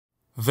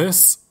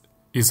This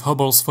is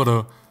Hubble's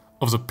photo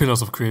of the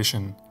pillars of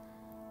creation.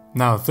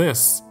 Now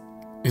this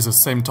is the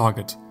same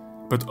target,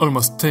 but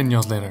almost 10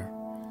 years later.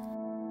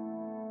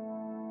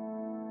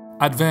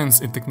 Advance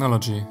in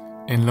technology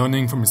and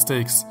learning from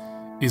mistakes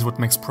is what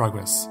makes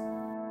progress.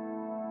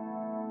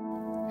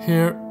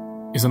 Here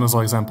is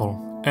another example,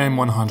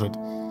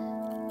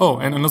 M100. Oh,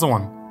 and another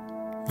one.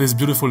 This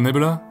beautiful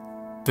nebula,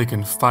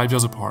 taken 5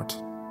 years apart.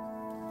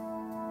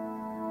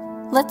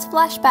 Let's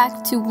flash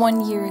back to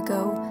 1 year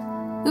ago.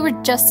 We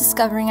were just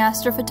discovering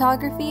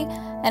astrophotography,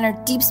 and our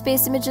deep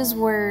space images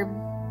were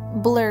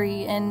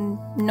blurry and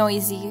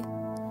noisy.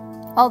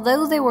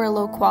 Although they were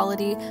low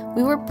quality,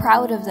 we were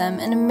proud of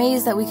them and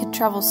amazed that we could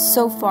travel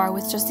so far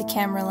with just a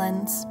camera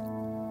lens.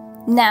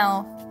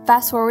 Now,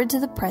 fast forward to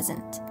the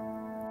present.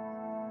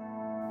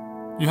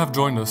 You have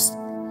joined us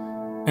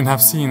and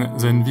have seen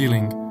the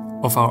unveiling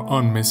of our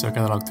own Messier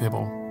catalog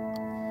table.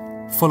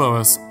 Follow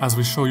us as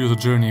we show you the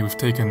journey we've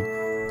taken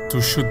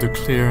to shoot the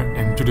clear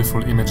and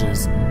beautiful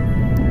images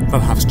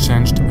that have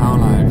changed our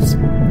lives.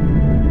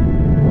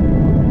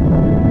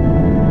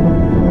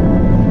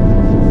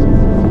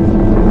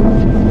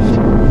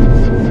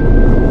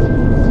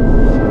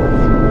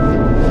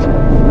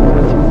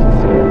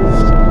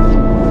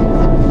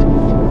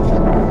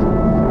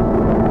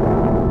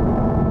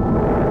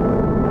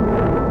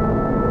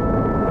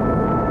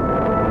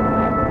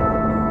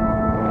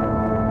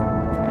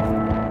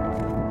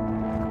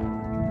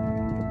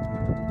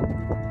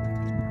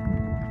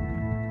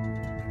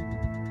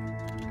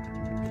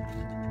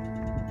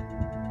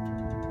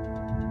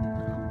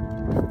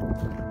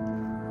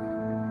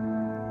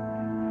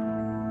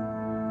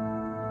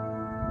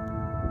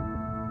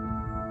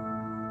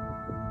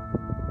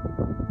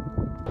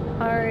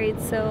 Alright,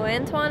 so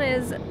Antoine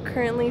is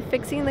currently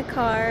fixing the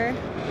car.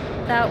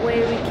 That way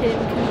we can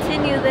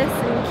continue this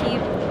and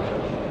keep,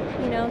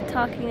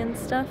 talking and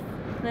stuff.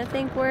 And I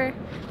think we're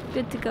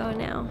good to go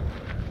now.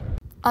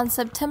 On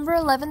September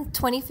 11th,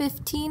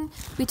 2015,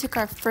 we took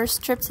our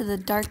first trip to the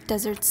dark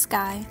desert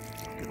sky,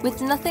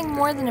 with nothing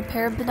more than a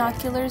pair of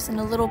binoculars and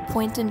a little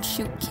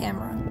point-and-shoot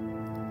camera.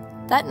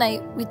 That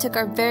night, we took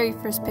our very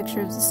first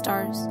picture of the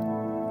stars.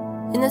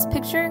 In this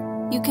picture,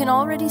 you can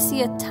already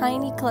see a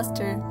tiny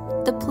cluster,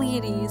 the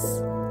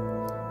Pleiades,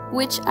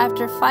 which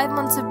after 5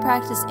 months of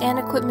practice and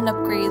equipment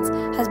upgrades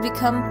has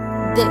become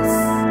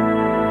this.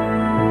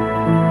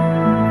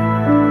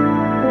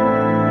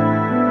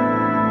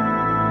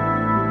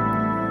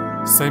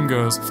 Same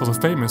goes for the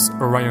famous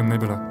Orion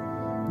Nebula,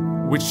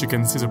 which you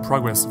can see the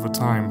progress over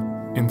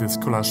time in this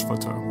collage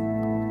photo.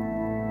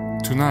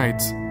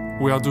 Tonight,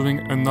 we are doing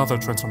another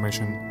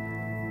transformation,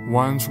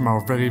 one from our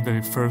very,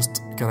 very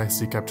first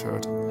galaxy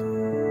captured,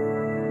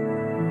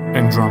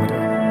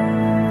 Andromeda.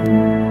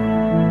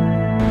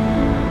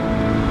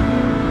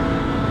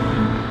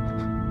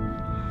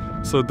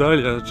 So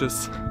Dahlia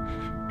just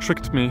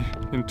tricked me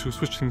into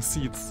switching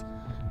seats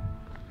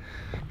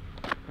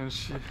and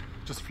she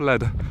just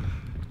fled.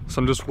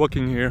 So I'm just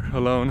walking here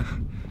alone,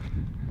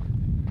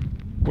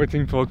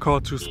 waiting for a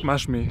car to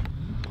smash me.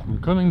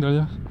 I'm coming,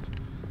 Dahlia.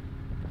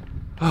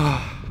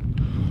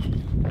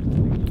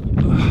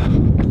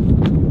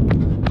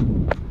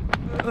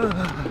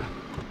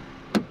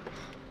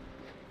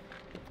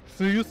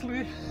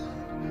 Seriously?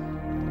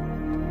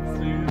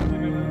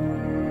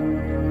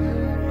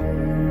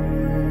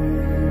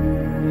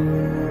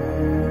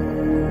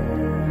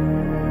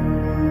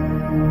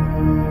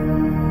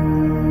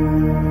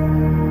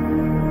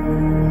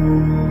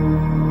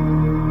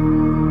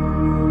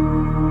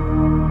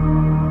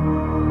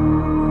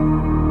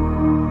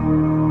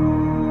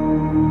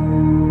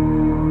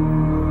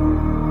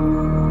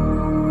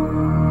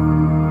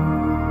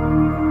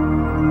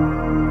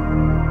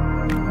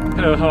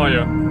 Hello, how are you?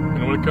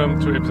 And welcome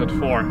to episode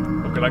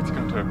 4 of Galactic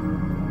Hunter.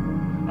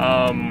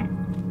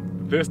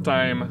 This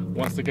time,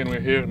 once again, we're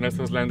here at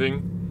Nelson's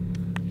Landing.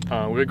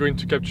 We're going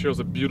to capture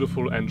the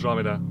beautiful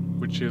Andromeda,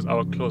 which is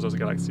our closest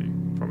galaxy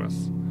from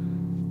us.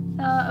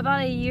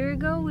 About a year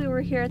ago, we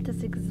were here at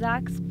this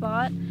exact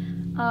spot,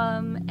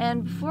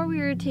 and before we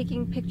were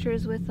taking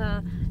pictures with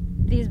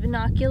these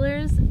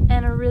binoculars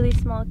and a really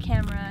small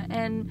camera,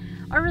 and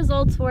our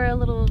results were a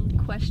little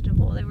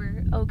questionable. They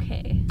were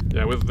okay.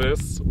 Yeah, with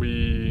this,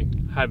 we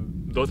had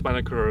those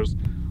binoculars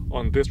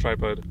on this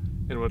tripod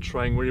and we're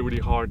trying really,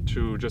 really hard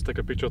to just take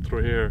a picture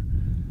through here,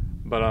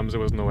 but there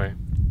was no way.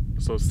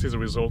 So see the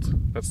result.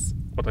 That's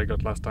what I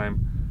got last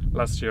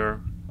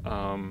year.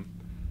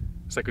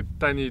 It's like a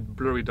tiny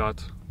blurry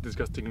dot,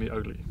 disgustingly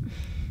ugly.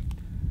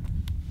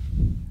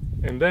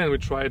 And then we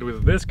tried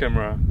with this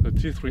camera, the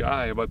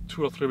T3i, about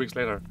 2 or 3 weeks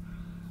later,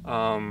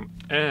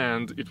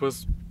 and it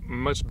was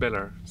much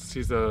better.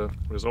 See the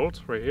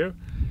result right here?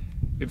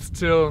 It's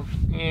still,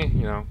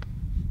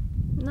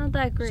 not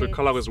that great. So the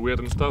color was weird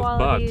and stuff,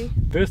 Quality.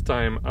 But this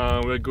time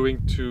we're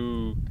going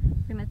to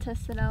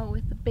test it out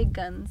with the big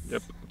guns.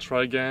 Yep,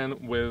 try again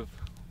with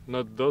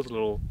not those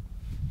little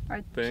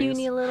our things.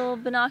 Puny little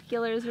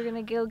binoculars. We're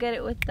gonna go get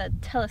it with the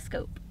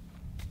telescope.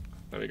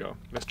 There we go.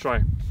 Let's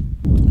try.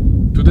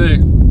 Today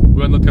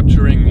we are not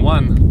capturing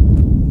one,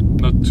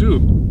 not two,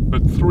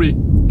 but 3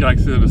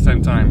 galaxies at the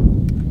same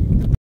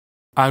time.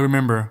 I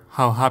remember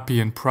how happy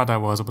and proud I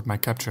was about my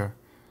capture.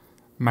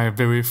 My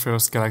very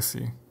first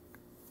galaxy.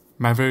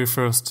 My very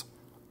first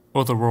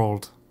other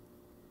world.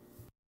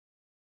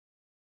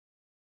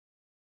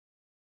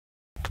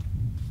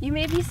 You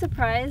may be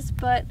surprised,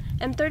 but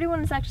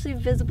M31 is actually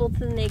visible to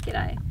the naked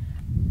eye.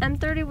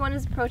 M31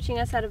 is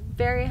approachapproaching us at a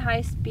very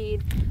high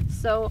speed,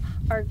 so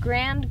our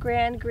grand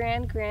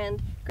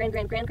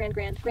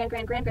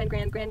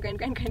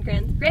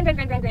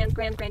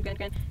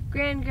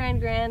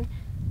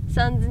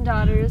sons and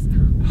daughters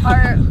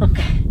are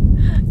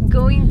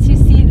going to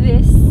see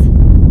this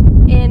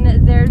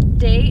in their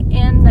day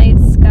and night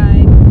sky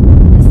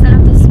instead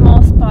of the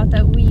small spot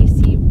that we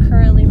see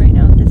currently right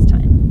now at this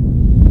time.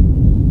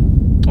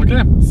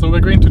 Okay, so we're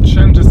going to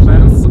change this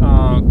lens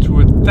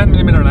to a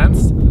 10mm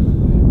lens,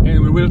 and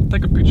we will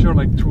take a picture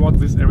like towards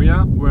this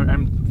area where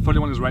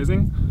M31 is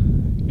rising,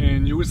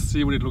 and you will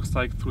see what it looks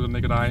like through the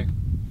naked eye,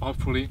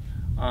 hopefully.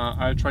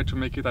 I'll try to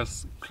make it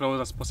as close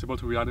as possible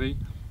to reality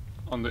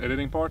on the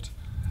editing part,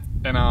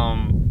 and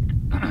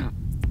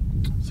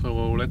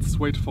so let's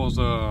wait for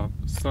the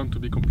sun to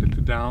be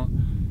completely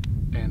down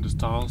and the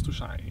stars to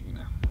shine.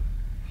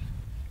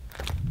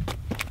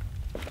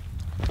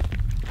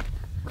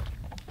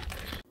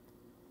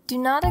 Do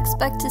not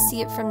expect to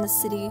see it from the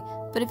city,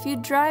 but if you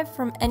drive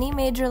from any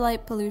major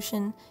light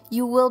pollution,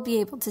 you will be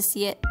able to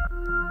see it.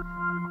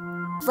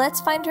 Let's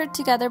find her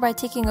together by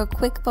taking a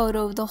quick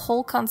photo of the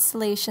whole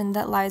constellation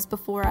that lies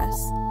before us.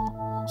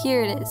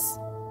 Here it is.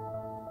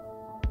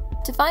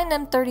 To find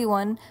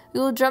M31,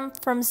 we will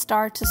jump from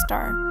star to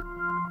star.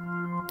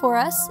 For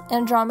us,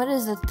 Andromeda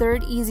is the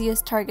third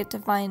easiest target to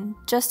find,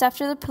 just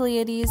after the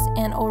Pleiades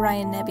and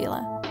Orion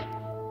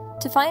Nebula.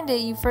 To find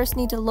it, you first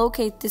need to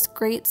locate this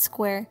great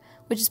square,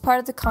 which is part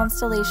of the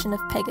constellation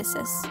of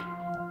Pegasus.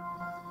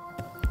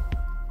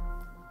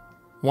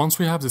 Once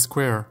we have the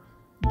square,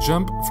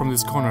 jump from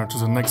this corner to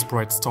the next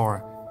bright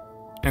star,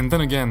 and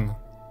then again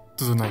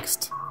to the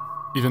next,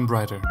 even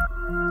brighter.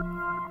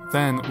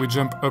 Then we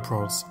jump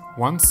upwards,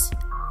 once,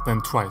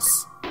 then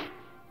twice.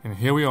 And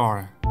here we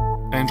are,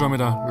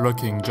 Andromeda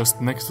looking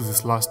just next to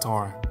this last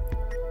star.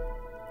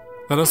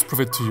 Let us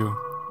prove it to you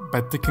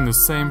by taking the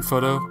same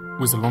photo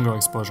with a longer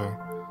exposure.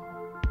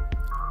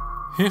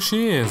 Here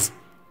she is!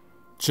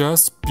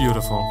 Just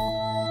beautiful.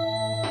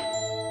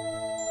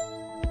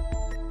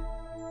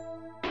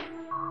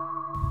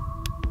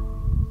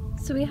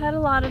 So we had a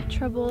lot of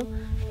trouble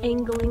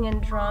angling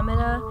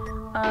Andromeda.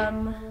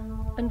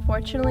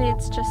 Unfortunately,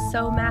 it's just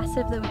so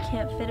massive that we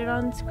can't fit it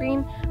on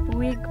screen, but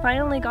we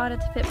finally got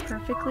it to fit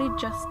perfectly,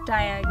 just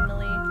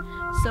diagonally.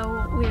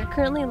 So we are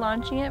currently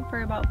launching it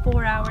for about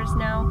 4 hours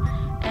now,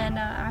 and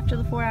after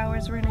the 4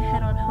 hours we're going to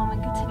head on home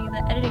and continue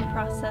the editing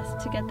process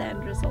to get the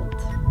end result.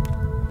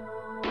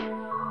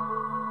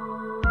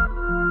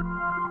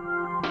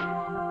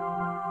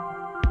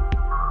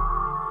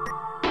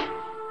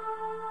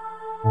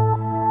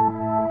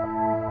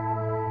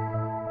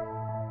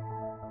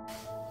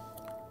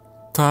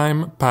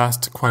 Time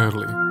passed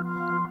quietly.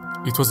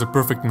 It was a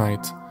perfect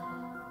night.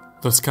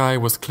 The sky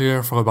was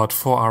clear for about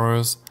 4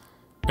 hours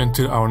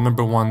until our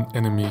number one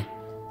enemy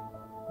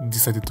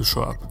decided to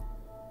show up.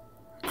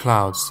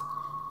 Clouds.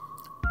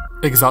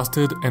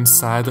 Exhausted and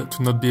sad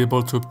to not be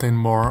able to obtain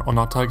more on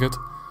our target,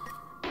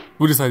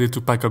 we decided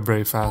to pack up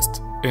very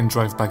fast and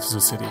drive back to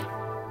the city.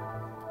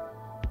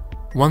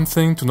 One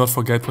thing to not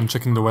forget when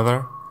checking the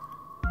weather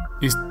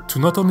is to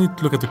not only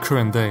look at the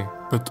current day,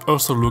 but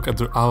also look at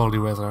the hourly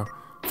weather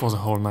for the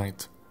whole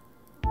night,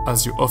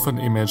 as you often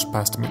image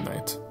past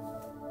midnight.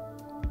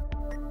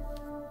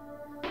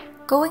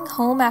 Going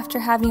home after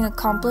having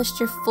accomplished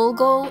your full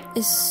goal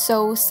is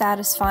so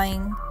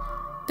satisfying.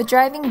 But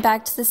driving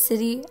back to the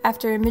city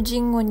after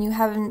imaging when you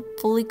haven't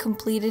fully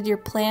completed your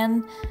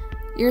plan,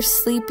 you're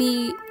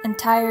sleepy and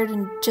tired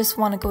and just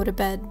want to go to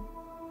bed.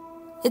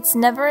 It's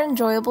never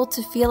enjoyable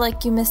to feel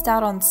like you missed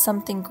out on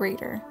something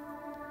greater.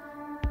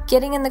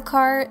 Getting in the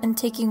car and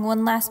taking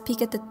one last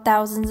peek at the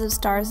thousands of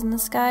stars in the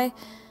sky,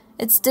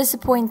 it's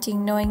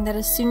disappointing knowing that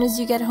as soon as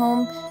you get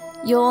home,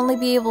 you'll only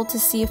be able to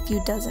see a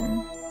few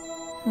dozen.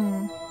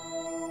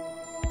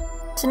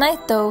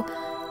 Tonight though,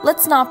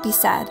 let's not be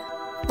sad.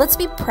 Let's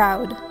be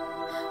proud.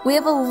 We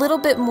have a little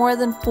bit more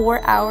than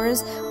 4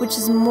 hours, which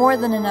is more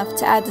than enough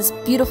to add this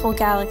beautiful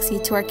galaxy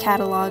to our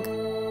catalog.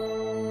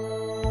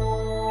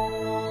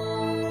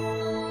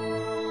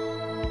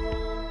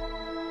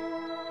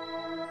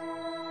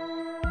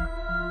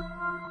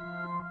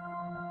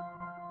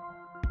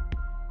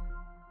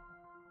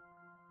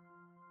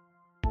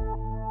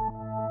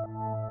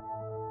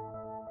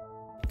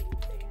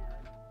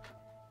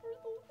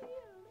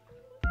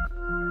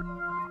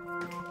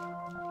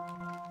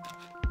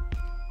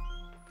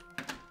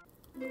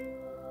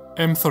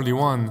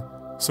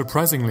 M31,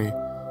 surprisingly,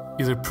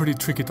 is a pretty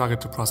tricky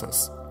target to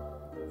process.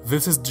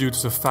 This is due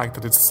to the fact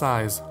that its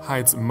size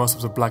hides most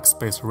of the black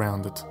space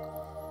around it,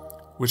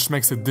 which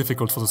makes it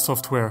difficult for the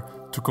software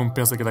to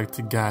compare the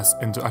galactic gas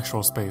and the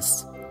actual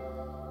space.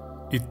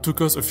 It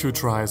took us a few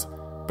tries,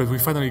 but we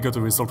finally got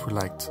the result we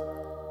liked,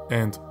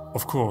 and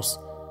Of course,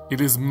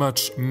 it is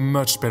much,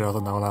 much better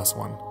than our last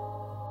one.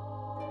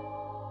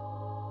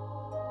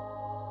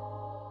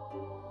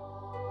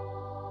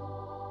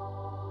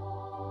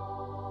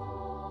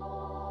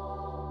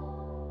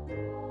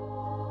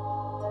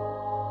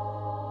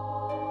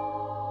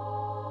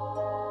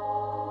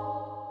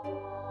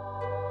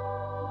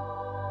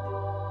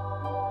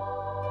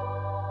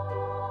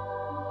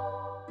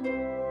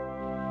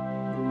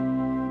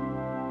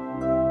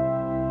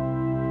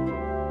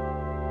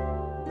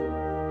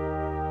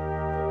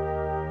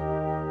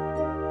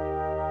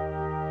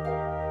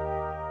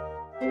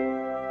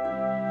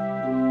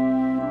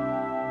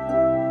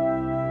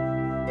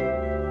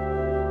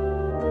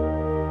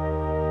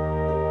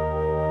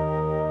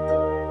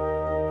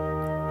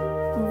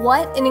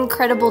 What an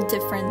incredible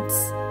difference!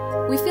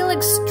 We feel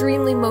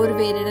extremely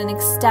motivated and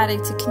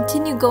ecstatic to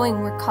continue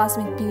going where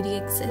cosmic beauty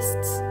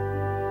exists.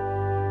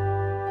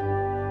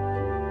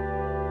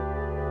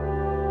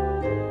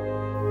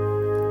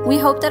 We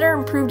hope that our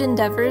improved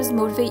endeavors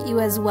motivate you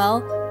as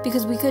well,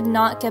 because we could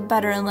not get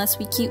better unless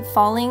we keep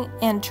falling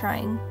and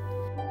trying.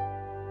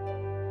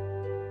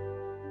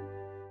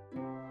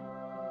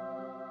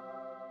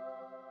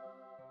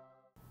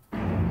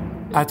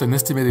 At an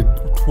estimated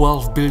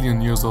 12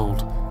 billion years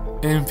old,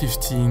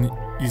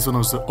 M15 is one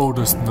of the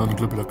oldest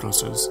non-globular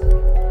clusters.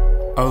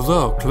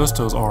 Although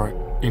clusters are,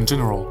 in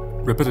general,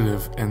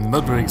 repetitive and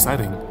not very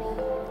exciting,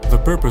 the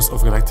purpose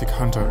of Galactic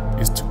Hunter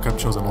is to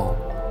capture them all.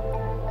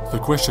 The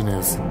question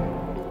is,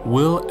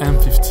 will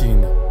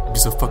M15 be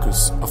the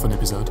focus of an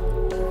episode?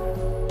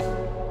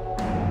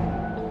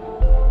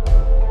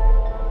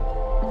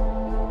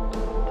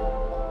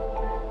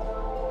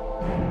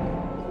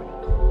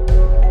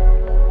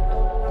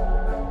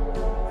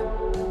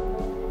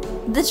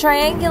 The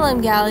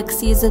Triangulum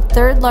Galaxy is the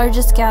third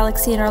largest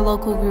galaxy in our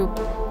local group,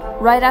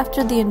 right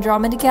after the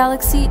Andromeda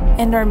Galaxy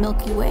and our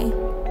Milky Way.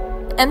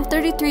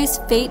 M33's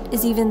fate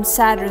is even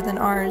sadder than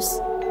ours.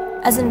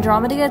 As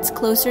Andromeda gets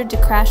closer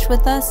to crash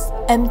with us,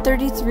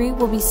 M33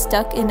 will be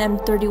stuck in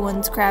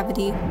M31's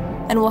gravity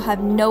and will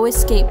have no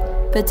escape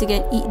but to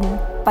get eaten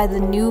by the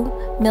new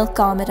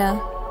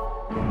Milkomeda.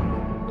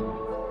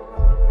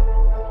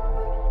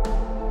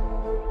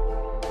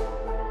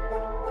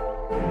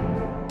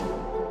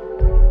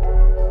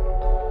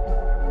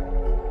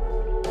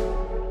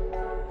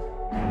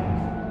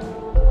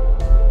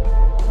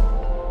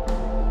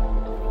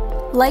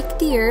 Like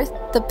the Earth,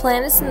 the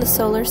planets in the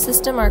solar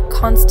system are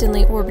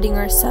constantly orbiting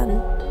our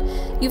sun.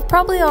 You've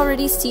probably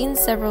already seen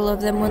several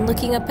of them when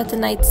looking up at the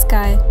night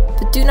sky,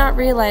 but do not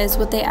realize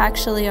what they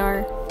actually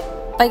are.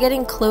 By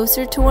getting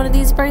closer to one of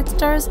these bright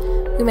stars,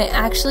 we may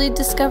actually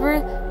discover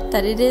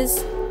that it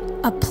is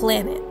a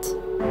planet.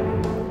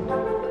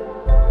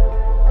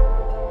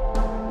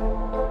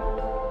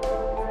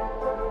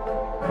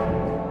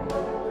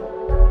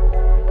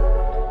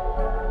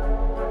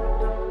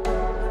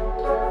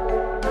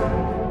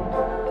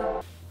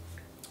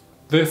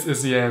 This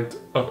is the end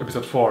of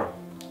episode 4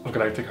 of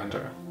Galactic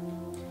Hunter.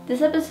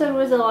 This episode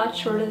was a lot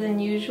shorter than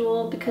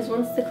usual because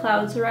once the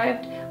clouds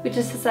arrived, we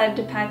just decided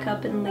to pack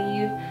up and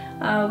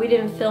leave. We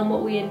didn't film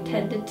what we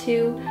intended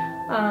to.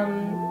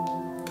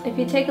 If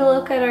you take a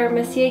look at our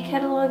Messier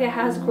catalog, it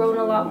has grown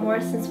a lot more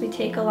since we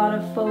take a lot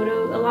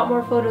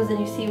more photos than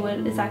you see what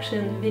is actually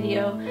in the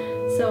video.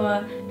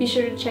 So be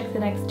sure to check the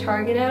next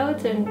target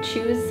out and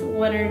choose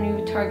what our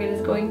new target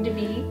is going to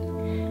be.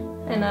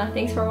 And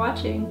thanks for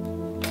watching.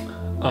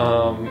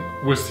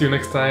 We'll see you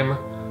next time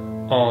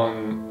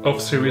on Off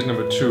Series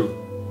number 2,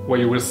 where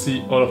you will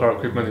see all of our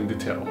equipment in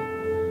detail.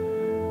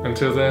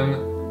 Until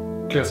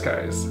then, clear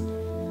skies.